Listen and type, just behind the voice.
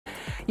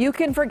You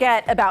can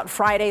forget about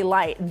Friday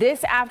light.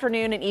 This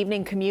afternoon and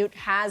evening commute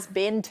has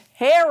been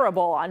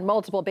terrible on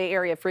multiple Bay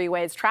Area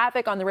freeways.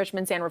 Traffic on the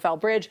Richmond-San Rafael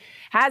Bridge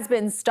has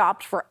been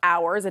stopped for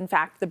hours. In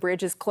fact, the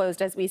bridge is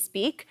closed as we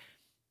speak.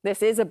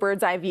 This is a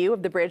bird's eye view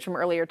of the bridge from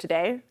earlier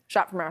today,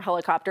 shot from our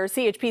helicopter.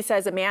 CHP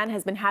says a man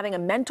has been having a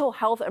mental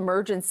health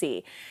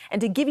emergency. And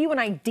to give you an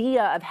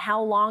idea of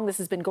how long this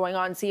has been going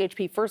on,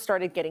 CHP first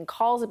started getting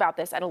calls about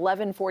this at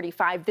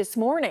 11:45 this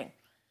morning.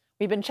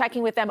 We've been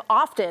checking with them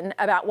often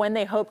about when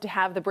they hope to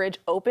have the bridge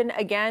open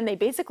again. They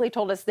basically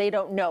told us they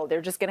don't know.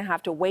 They're just going to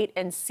have to wait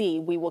and see.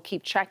 We will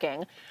keep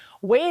checking.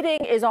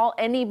 Waiting is all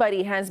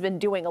anybody has been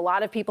doing. A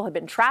lot of people have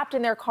been trapped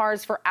in their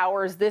cars for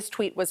hours. This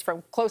tweet was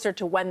from closer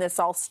to when this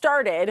all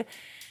started.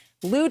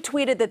 Lou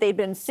tweeted that they'd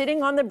been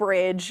sitting on the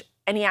bridge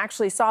and he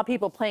actually saw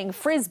people playing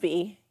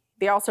Frisbee.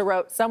 They also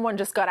wrote, someone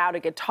just got out a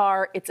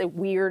guitar. It's a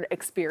weird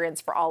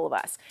experience for all of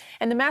us.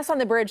 And the mess on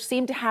the bridge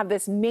seemed to have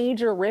this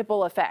major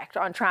ripple effect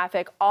on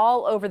traffic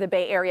all over the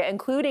Bay Area,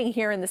 including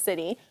here in the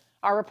city.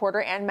 Our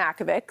reporter, Ann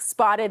Makovic,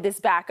 spotted this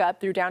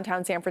backup through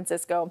downtown San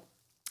Francisco.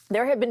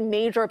 There have been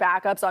major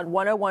backups on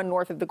 101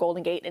 north of the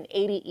Golden Gate and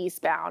 80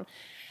 eastbound.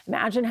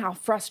 Imagine how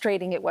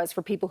frustrating it was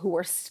for people who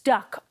were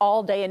stuck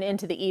all day and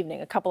into the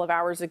evening. A couple of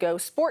hours ago,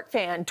 Sport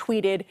Fan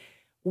tweeted,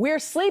 "We're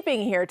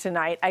sleeping here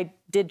tonight." I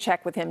did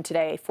check with him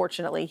today.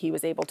 Fortunately, he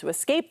was able to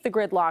escape the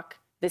gridlock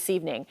this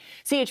evening.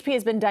 CHP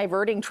has been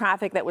diverting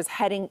traffic that was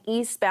heading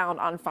eastbound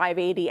on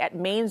 580 at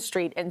Main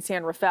Street in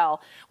San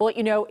Rafael. We'll let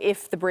you know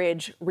if the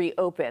bridge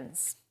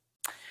reopens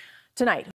tonight.